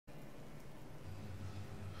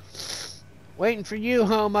Waiting for you,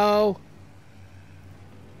 homo.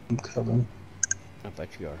 I'm coming. I bet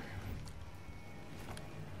you are.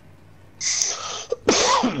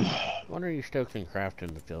 I wonder if you still can craft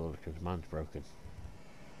in the field because mine's broken.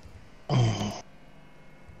 I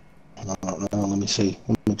don't know. Let me see.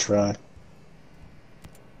 Let me try.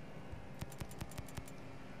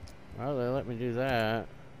 Well, they let me do that.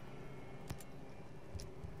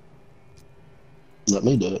 Let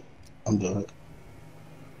me do it. I'm doing it.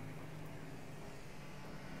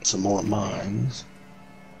 Some more mines.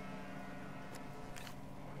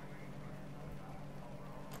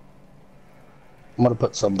 I'm gonna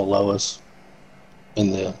put some below us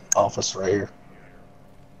in the office right here.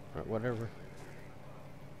 Or whatever.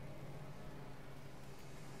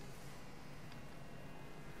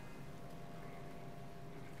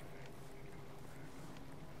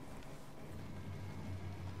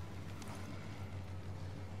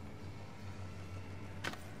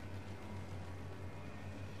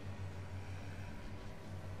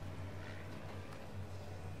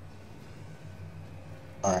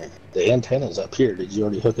 Alright, the antenna's up here. Did you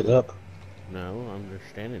already hook it up? No, I'm just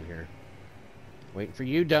standing here. Waiting for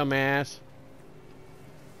you, dumbass.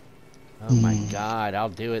 Oh my god, I'll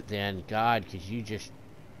do it then. God, because you just...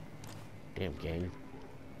 Damn game.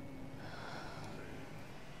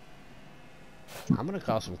 I'm gonna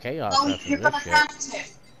cause some chaos after you're this gonna shit. have to.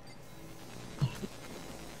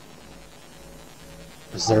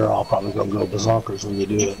 Because they're all probably gonna go bazonkers when you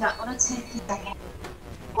do It's it. not gonna take you second.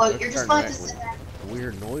 Well, They're you're just starting going to to make sit there.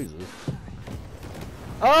 weird noises.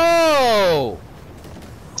 Oh!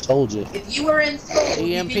 Told you. If you were in school,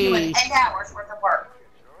 you'd be doing 8 hours worth of work.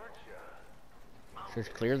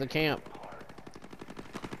 Just clear the camp.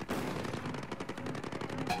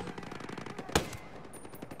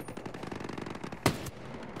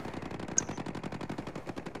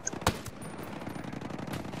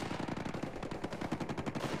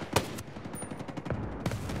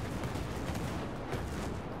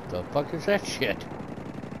 The fuck is that shit?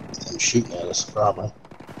 I'm shooting at us, probably.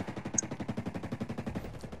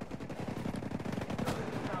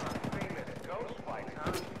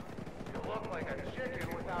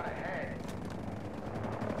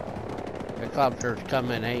 Helicopters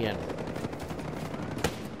coming in.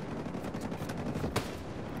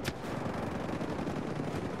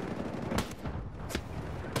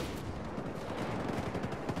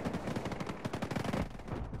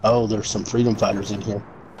 Oh, there's some freedom fighters in here.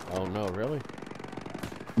 Oh no, really?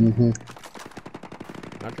 Mm-hmm.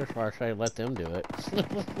 Not just why I say let them do it.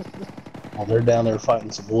 Well, they're down there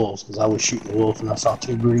fighting some wolves because I was shooting a wolf and I saw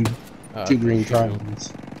two green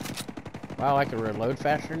triangles. Wow, I can reload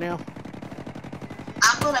faster now?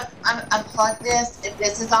 I'm gonna unplug this, if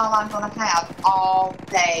this is all I'm gonna have all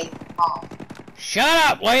day long.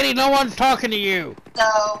 Shut up, lady! No one's talking to you!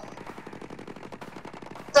 So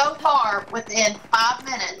far, within 5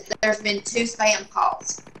 minutes, there's been 2 spam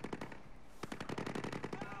calls.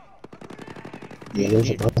 Yeah, there's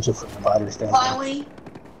a bunch of freedom fighters down there. Chloe,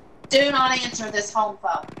 do not answer this home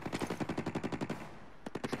phone.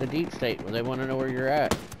 It's the deep state where they want to know where you're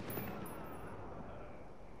at.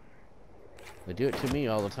 They do it to me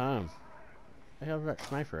all the time. Where the hell's that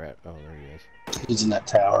sniper at? Oh, there he is. He's in that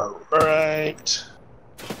tower right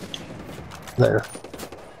there.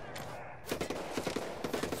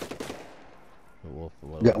 The wolf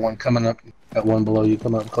below. Got one coming up. Got one below you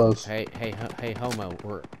coming up close. Hey,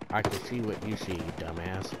 homo. I can see what you see, you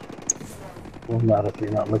dumbass. Well, not if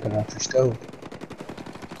you're not looking at your scope.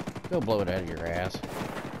 Go blow it out of your ass.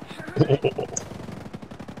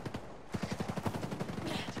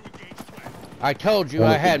 I told you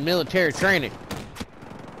I had military training.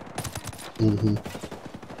 Mm-hmm.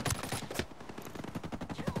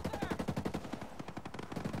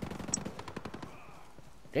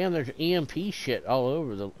 Damn, there's EMP shit all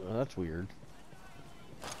over the... Oh, that's weird.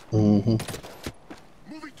 Mm-hmm.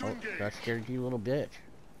 Oh, that scared you, little bitch.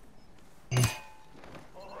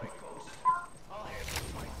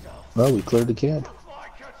 Well, we cleared the camp.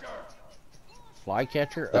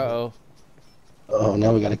 Flycatcher? Uh-oh. Oh,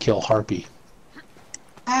 now we gotta kill Harpy.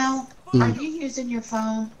 Al, are you using your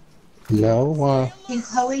phone? No, Can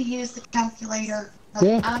Chloe use the calculator?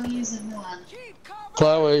 Yeah. I'm using one.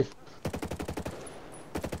 Chloe.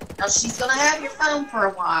 Now she's gonna have your phone for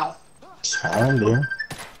a while. It's fine, dear.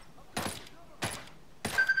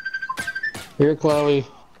 Here, Chloe.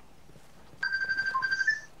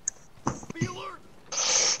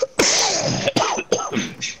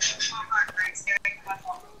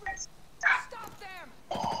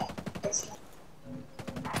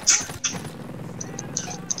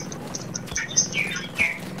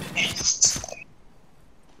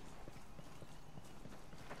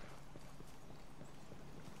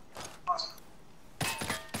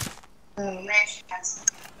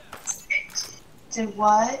 To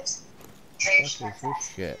what? What is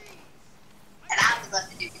this shit? And I would love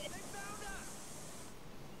to do it.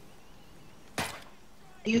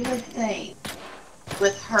 You would think,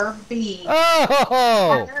 with her being,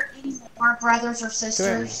 are there any more brothers or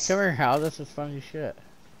sisters? Come here, Hal. This is funny shit.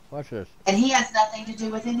 Watch this. And he has nothing to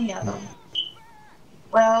do with any of them.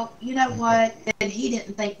 Well, you know what? Then he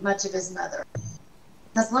didn't think much of his mother.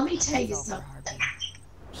 Because let me tell you something.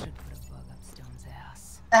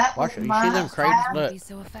 That was Watch it. You see them crates? Look.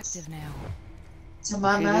 So effective now. To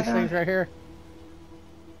my See mother. these things right here?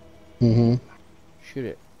 Mm-hmm. Shoot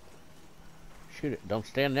it. Shoot it. Don't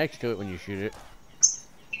stand next to it when you shoot it.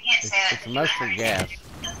 It's mustard gas.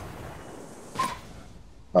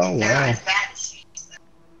 Oh, wow.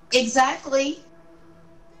 Exactly.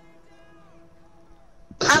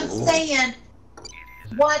 I'm saying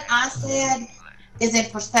what I said is in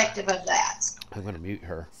perspective of that. I'm going to mute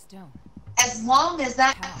her. Stone. As long as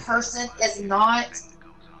that person is not...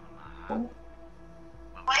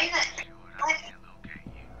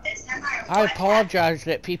 I apologize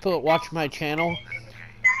that people that watch my channel,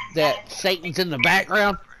 that Satan's in the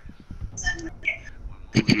background.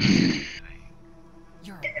 You're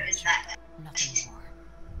a witch. Nothing more.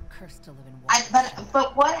 Cursed to live in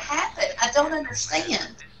But what happened? I don't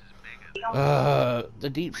understand. The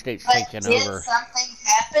deep state's But taking did over. something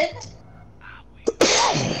happen?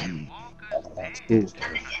 Excuse me.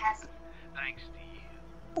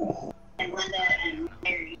 And Linda and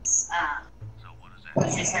Mary's,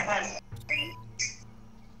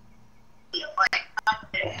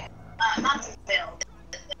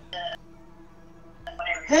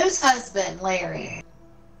 whose husband, Larry?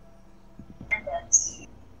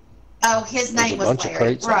 Oh, his name was bunch of Larry.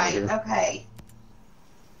 crates out Right, here. okay.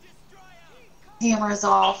 Camera's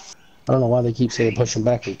off. I don't know why they keep saying push them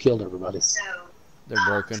back. We killed everybody. They're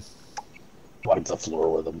broken. Wipe the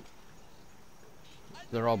floor with them.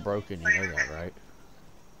 They're all broken, you know that, right?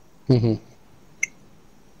 Mm-hmm.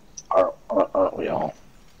 Aren't we all?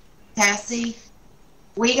 Cassie,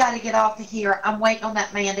 we got to get off of here. I'm waiting on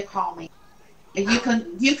that man to call me. If you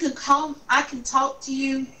can call. I can talk to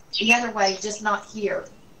you the other way, just not here.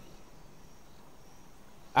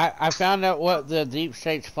 I found out what the deep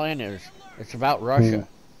state's plan is. It's about Russia.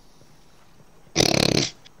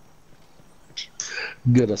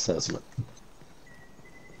 Good assessment.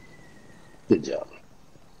 Good job.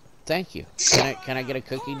 Thank you. Can I get a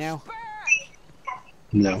cookie now?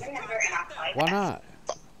 No. Why not?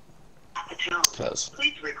 Because.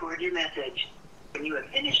 Please record your message. When you have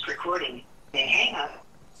finished recording, you may hang up.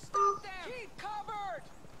 Keep covered!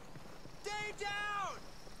 Stay down!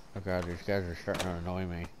 Oh god, these guys are starting to annoy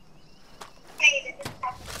me.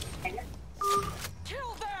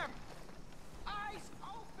 Kill them! Eyes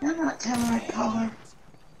open! I'm not telling her to call her.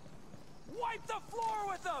 Wipe the floor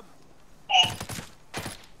with them!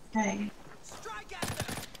 Hey. Strike at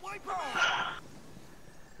them! Wipe them out!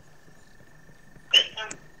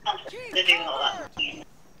 Keep covered!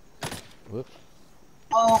 Whoops.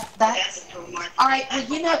 Oh, that's all right. Well,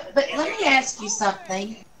 you know, but let me ask you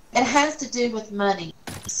something. It has to do with money.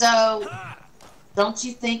 So, don't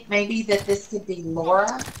you think maybe that this could be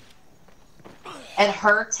Laura and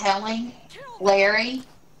her telling Larry,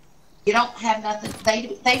 you don't have nothing?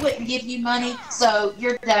 They wouldn't give you money, so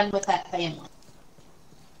you're done with that family.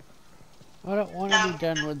 I don't want to be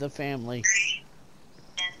done with the family.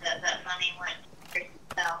 And that money went to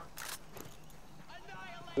herself.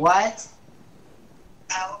 What?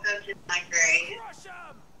 I will go to my grave. Crush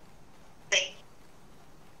 'em! Think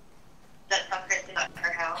that's how Kristen got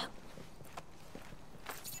her house.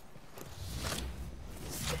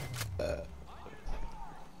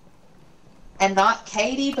 And not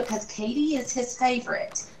Katie, because Katie is his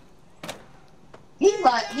favorite. He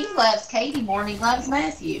loves Katie more than he loves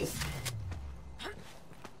Matthew.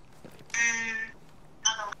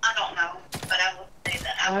 I don't know, but I will say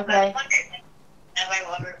that. Okay. Nobody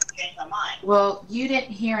will ever change my mind. Well, you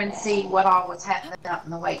didn't hear and see what all was happening out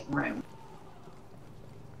in the waiting room.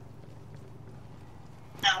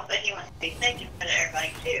 No, but he wants to be thinking for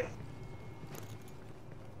everybody too.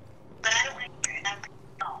 But I don't want to hear it. I'm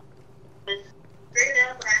not. It's screwed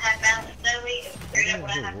up when I have found it Zoe. It's screwed up when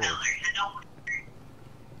I have found her. I don't want to hear it.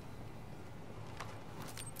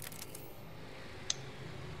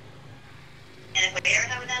 And if we ever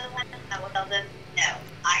have another one, I will tell them, no,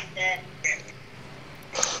 I said,